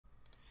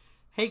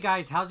Hey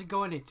guys, how's it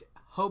going? It's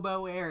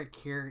Hobo Eric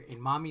here in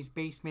Mommy's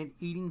basement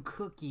eating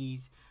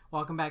cookies.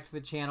 Welcome back to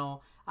the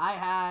channel. I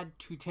had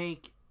to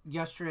take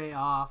yesterday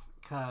off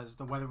because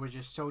the weather was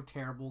just so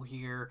terrible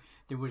here.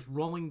 There was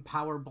rolling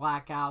power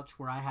blackouts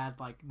where I had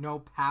like no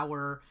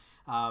power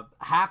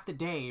half the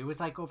day. It was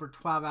like over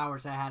 12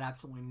 hours I had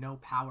absolutely no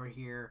power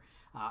here.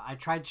 I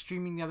tried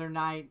streaming the other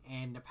night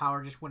and the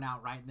power just went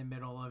out right in the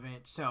middle of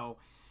it. So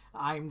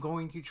I'm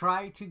going to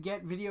try to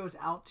get videos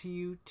out to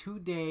you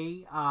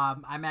today.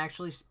 I'm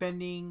actually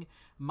spending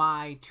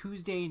my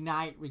Tuesday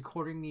night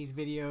recording these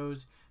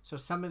videos, so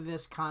some of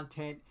this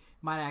content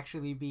might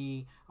actually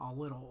be a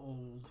little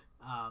old,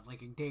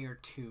 like a day or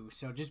two.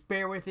 So just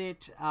bear with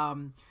it.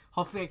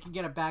 Hopefully I can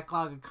get a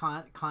backlog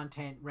of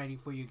content ready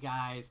for you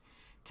guys.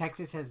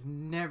 Texas has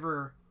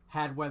never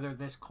had weather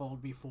this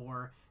cold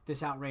before,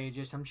 this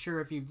outrageous. I'm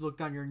sure if you've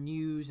looked on your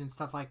news and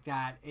stuff like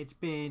that, it's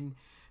been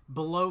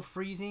below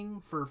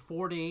freezing for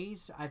 4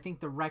 days. I think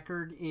the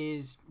record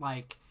is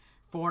like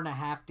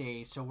 4.5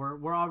 days, so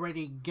we're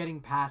already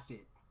getting past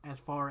it as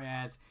far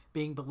as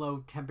being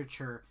below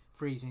temperature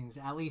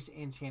freezings, at least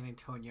in San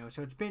Antonio.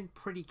 So it's been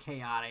pretty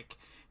chaotic.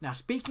 Now,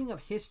 speaking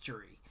of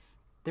history,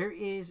 there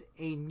is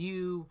a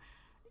new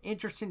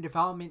interesting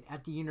development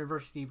at the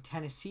University of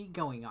Tennessee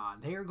going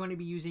on. They are going to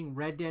be using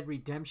Red Dead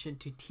Redemption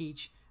to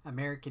teach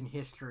American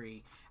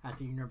history at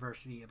the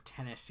University of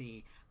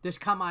Tennessee. This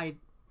caught my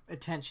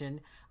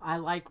attention. I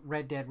like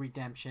Red Dead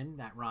Redemption.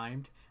 That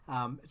rhymed.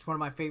 It's one of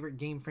my favorite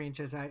game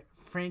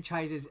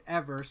franchises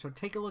ever. So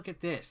take a look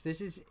at this. This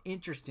is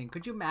interesting.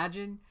 Could you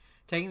imagine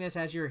taking this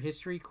as your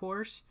history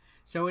course?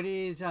 So it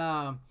is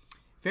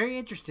very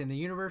interesting. The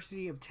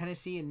University of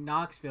Tennessee in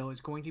Knoxville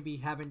is going to be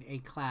having a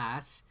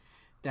class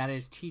that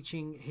is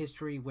teaching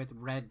history with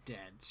Red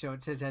Dead. So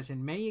it says, as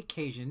in many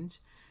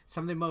occasions,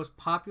 some of the most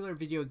popular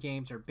video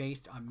games are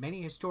based on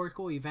many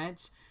historical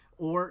events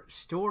or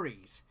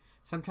stories.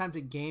 Sometimes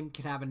a game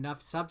can have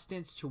enough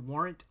substance to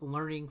warrant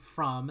learning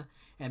from,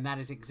 and that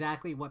is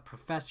exactly what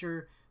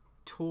Professor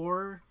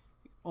Tore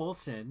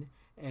Olsson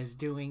is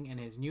doing in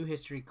his new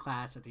history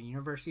class at the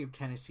University of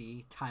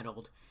Tennessee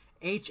titled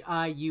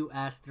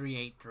HIUS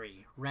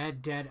 383,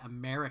 Red Dead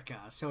America.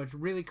 So it's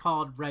really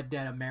called Red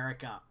Dead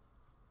America.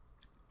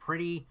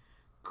 Pretty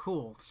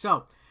cool.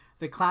 So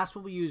the class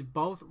will use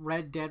both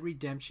Red Dead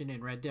Redemption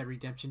and Red Dead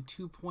Redemption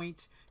 2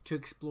 points to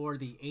explore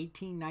the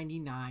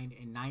 1899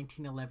 and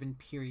 1911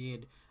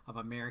 period of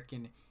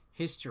American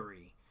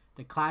history.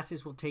 The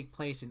classes will take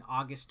place in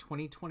August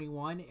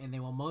 2021, and they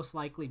will most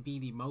likely be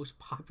the most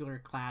popular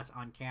class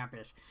on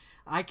campus.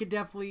 I could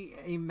definitely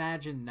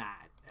imagine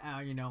that.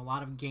 You know, a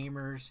lot of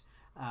gamers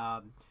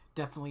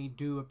definitely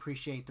do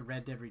appreciate the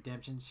Red Dead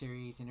Redemption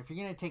series, and if you're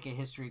going to take a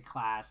history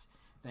class,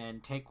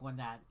 then take one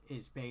that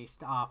is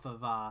based off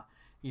of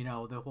you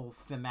know, the whole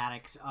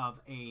thematics of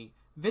a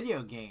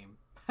video game.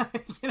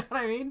 You know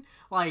what I mean?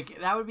 Like,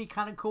 that would be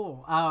kind of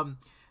cool.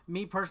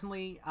 Me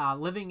personally,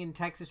 living in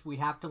Texas, we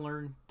have to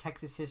learn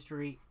Texas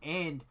history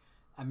and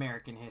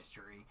American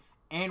history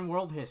and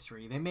world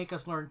history. They make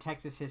us learn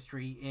Texas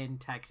history in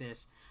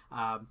Texas.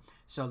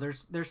 So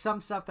there's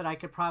some stuff that I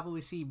could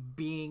probably see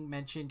being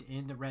mentioned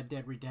in the Red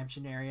Dead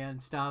Redemption area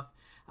and stuff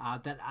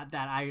that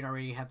I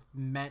already have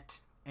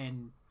met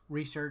and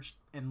researched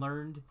and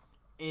learned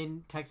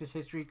in Texas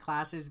history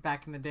classes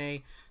back in the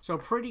day. So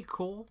pretty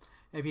cool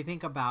if you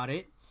think about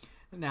it.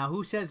 Now,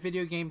 who says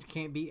video games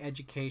can't be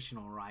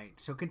educational, right?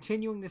 So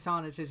continuing this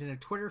on, it says in a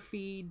Twitter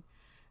feed,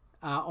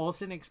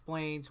 Olson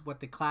explains what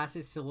the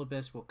class's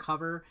syllabus will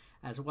cover,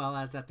 as well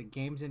as that the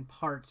games and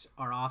parts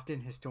are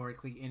often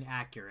historically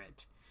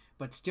inaccurate,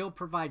 but still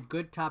provide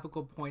good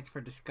topical points for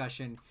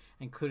discussion,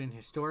 including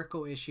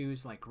historical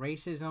issues like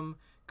racism,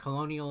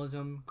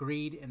 colonialism,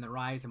 greed, and the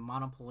rise of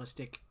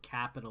monopolistic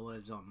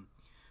capitalism.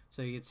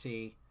 So you can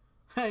see,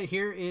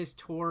 here is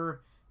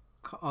Tore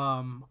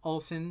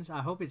Olson's,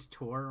 I hope it's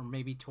Tore or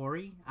maybe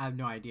Tori, I have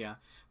no idea.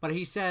 But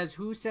he says,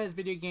 who says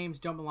video games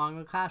don't belong in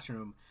the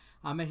classroom?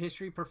 I'm a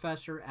history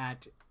professor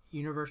at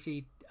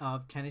University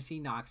of Tennessee,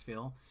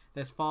 Knoxville.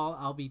 This fall,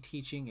 I'll be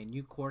teaching a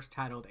new course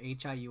titled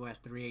HIUS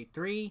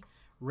 383,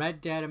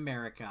 Red Dead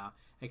America,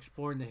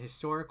 exploring the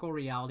historical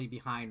reality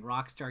behind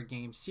Rockstar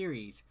Games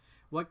series.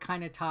 What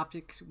kind of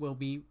topics will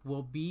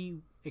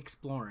be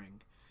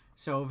exploring?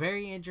 So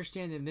very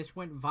interesting, and this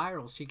went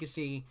viral. So you can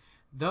see,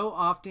 though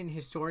often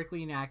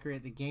historically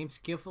inaccurate, the game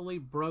skillfully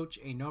broach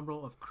a number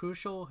of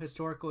crucial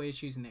historical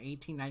issues in the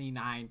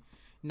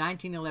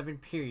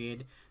 1899-1911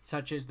 period,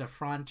 such as the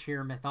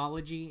frontier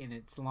mythology and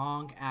its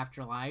long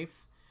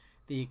afterlife,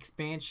 the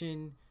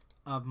expansion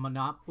of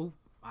the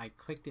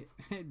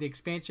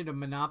expansion of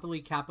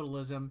monopoly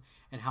capitalism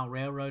and how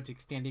railroads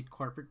extended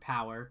corporate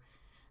power,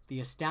 the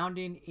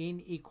astounding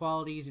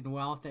inequalities in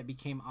wealth that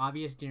became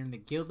obvious during the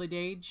Gilded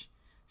Age,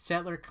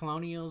 settler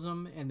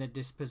colonialism and the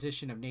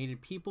disposition of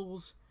native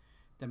peoples,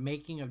 the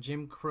making of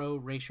Jim Crow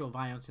racial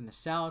violence in the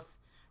South,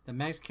 the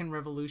Mexican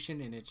Revolution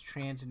and its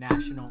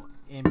transnational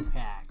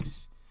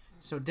impacts.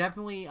 So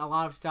definitely a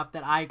lot of stuff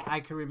that I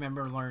could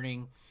remember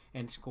learning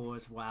in school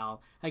as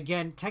well.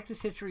 Again,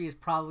 Texas history is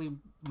probably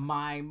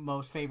my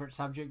most favorite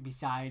subject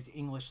besides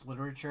English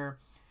literature.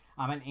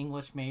 I'm an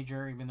English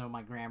major, even though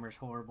my grammar is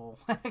horrible.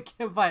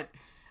 But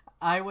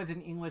I was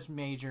an English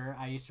major.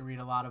 I used to read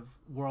a lot of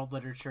world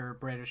literature,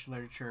 British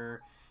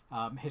literature,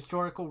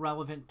 historical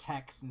relevant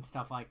text and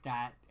stuff like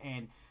that.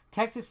 And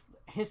Texas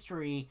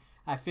history,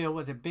 I feel,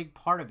 was a big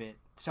part of it.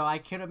 So I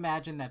can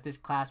imagine that this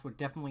class would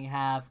definitely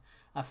have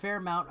a fair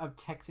amount of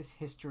Texas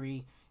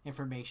history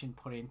information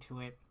put into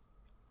it.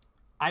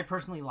 I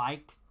personally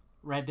liked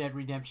Red Dead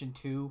Redemption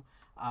 2.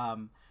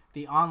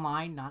 The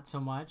online, not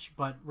so much,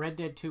 but Red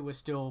Dead 2 was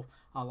still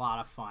a lot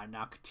of fun.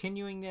 Now,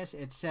 continuing this,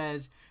 it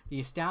says, the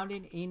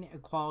astounding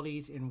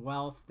inequalities in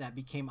wealth that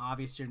became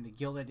obvious during the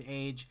Gilded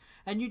Age.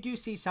 And you do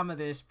see some of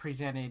this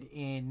presented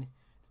in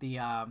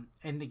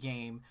the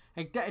game.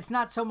 It's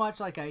not so much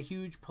like a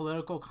huge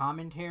political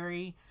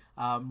commentary.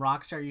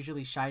 Rockstar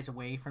usually shies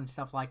away from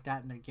stuff like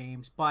that in their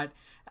games. But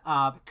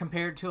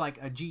compared to like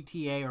a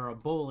GTA or a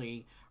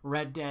Bully,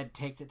 Red Dead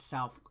takes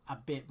itself a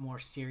bit more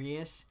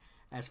serious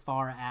as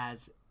far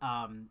as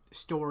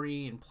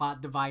story and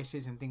plot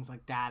devices and things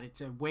like that.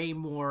 It's a way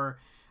more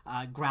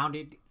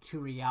grounded to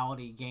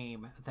reality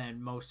game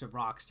than most of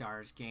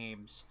Rockstar's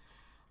games.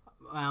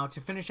 Now, to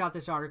finish out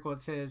this article,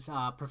 it says,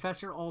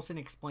 Professor Olsson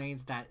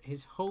explains that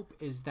his hope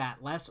is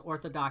that less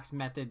orthodox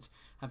methods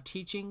of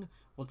teaching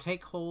will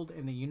take hold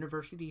in the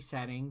university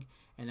setting,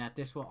 and that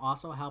this will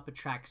also help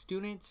attract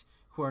students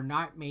who are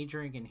not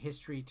majoring in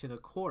history to the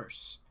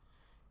course.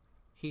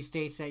 He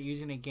states that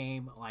using a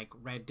game like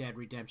Red Dead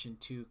Redemption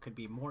 2 could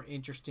be more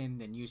interesting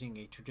than using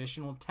a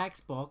traditional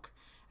textbook,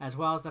 as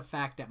well as the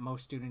fact that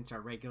most students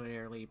are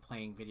regularly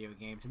playing video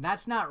games. And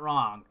that's not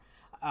wrong.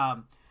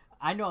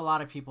 I know a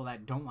lot of people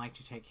that don't like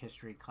to take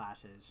history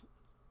classes.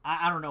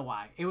 I don't know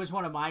why. It was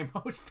one of my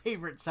most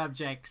favorite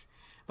subjects,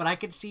 but I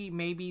could see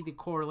maybe the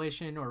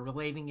correlation or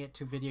relating it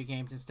to video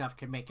games and stuff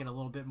can make it a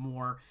little bit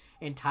more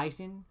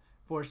enticing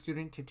for a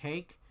student to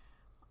take.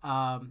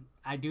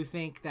 I do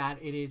think that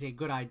it is a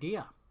good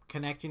idea,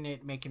 connecting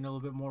it, making it a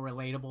little bit more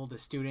relatable to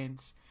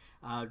students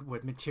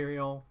with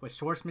material, with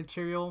source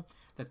material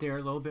that they're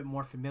a little bit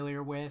more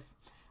familiar with.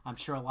 I'm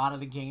sure a lot of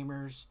the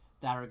gamers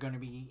that are going to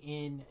be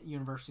in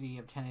University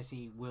of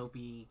Tennessee will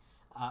be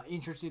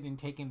interested in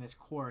taking this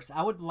course.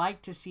 I would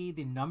like to see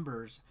the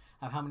numbers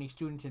of how many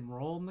students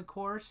enroll in the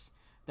course.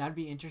 That'd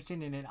be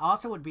interesting, and it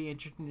also would be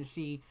interesting to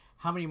see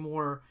how many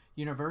more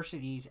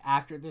universities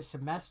after this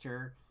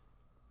semester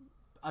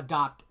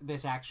adopt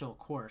this actual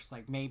course.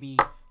 Like maybe,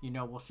 you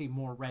know, we'll see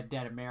more Red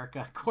Dead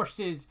America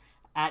courses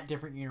at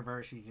different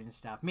universities and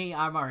stuff. Me,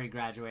 I'm already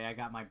graduated. I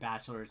got my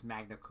bachelor's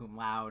magna cum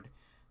laude.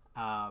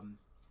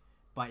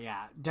 But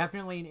yeah,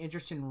 definitely an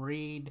interesting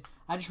read.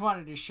 I just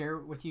wanted to share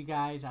it with you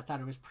guys. I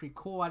thought it was pretty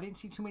cool. I didn't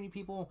see too many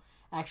people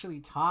actually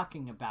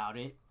talking about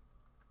it.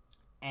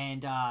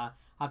 And I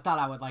thought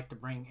I would like to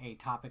bring a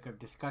topic of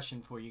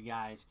discussion for you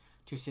guys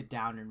to sit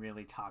down and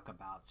really talk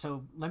about.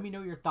 So let me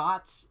know your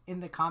thoughts in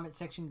the comment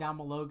section down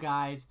below,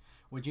 guys.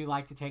 Would you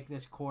like to take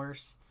this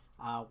course?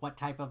 What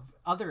type of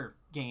other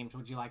games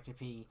would you like to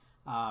be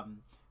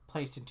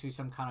placed into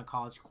some kind of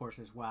college course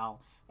as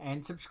well?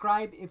 And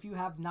subscribe if you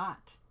have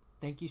not.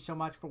 Thank you so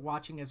much for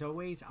watching. As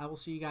always, I will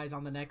see you guys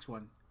on the next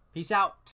one. Peace out.